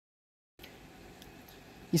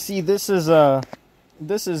You see, this is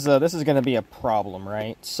gonna be a problem,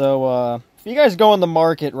 right? So, if you guys go on the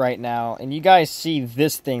market right now and you guys see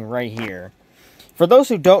this thing right here, for those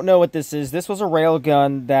who don't know what this was a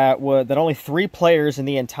railgun that only 3 players in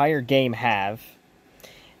the entire game have,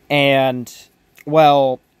 and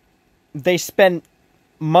well, they spent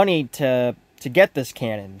money to get this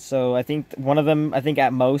cannon. So I think one of them, I think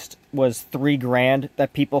at most, was 3 grand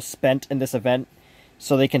that people spent in this event,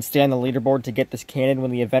 so they can stay on the leaderboard to get this cannon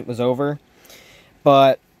when the event was over.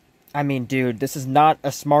 But I mean, dude, this is not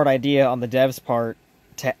a smart idea on the devs' part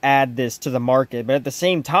to add this to the market. But at the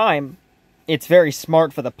same time, it's very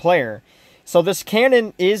smart for the player. So this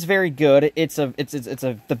cannon is very good. It's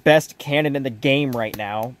the best cannon in the game right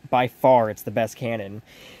now. By far, it's the best cannon.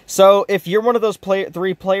 So if you're one of those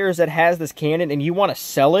 3 players that has this cannon and you want to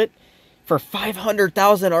sell it for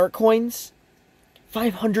 500,000 art coins,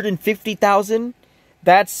 550,000,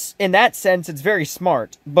 that's, in that sense, it's very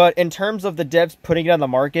smart. But in terms of the devs putting it on the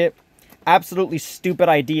market, absolutely stupid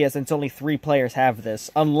idea since only 3 players have this.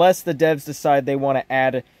 Unless the devs decide they want to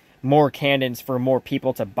add more cannons for more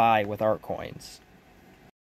people to buy with art coins.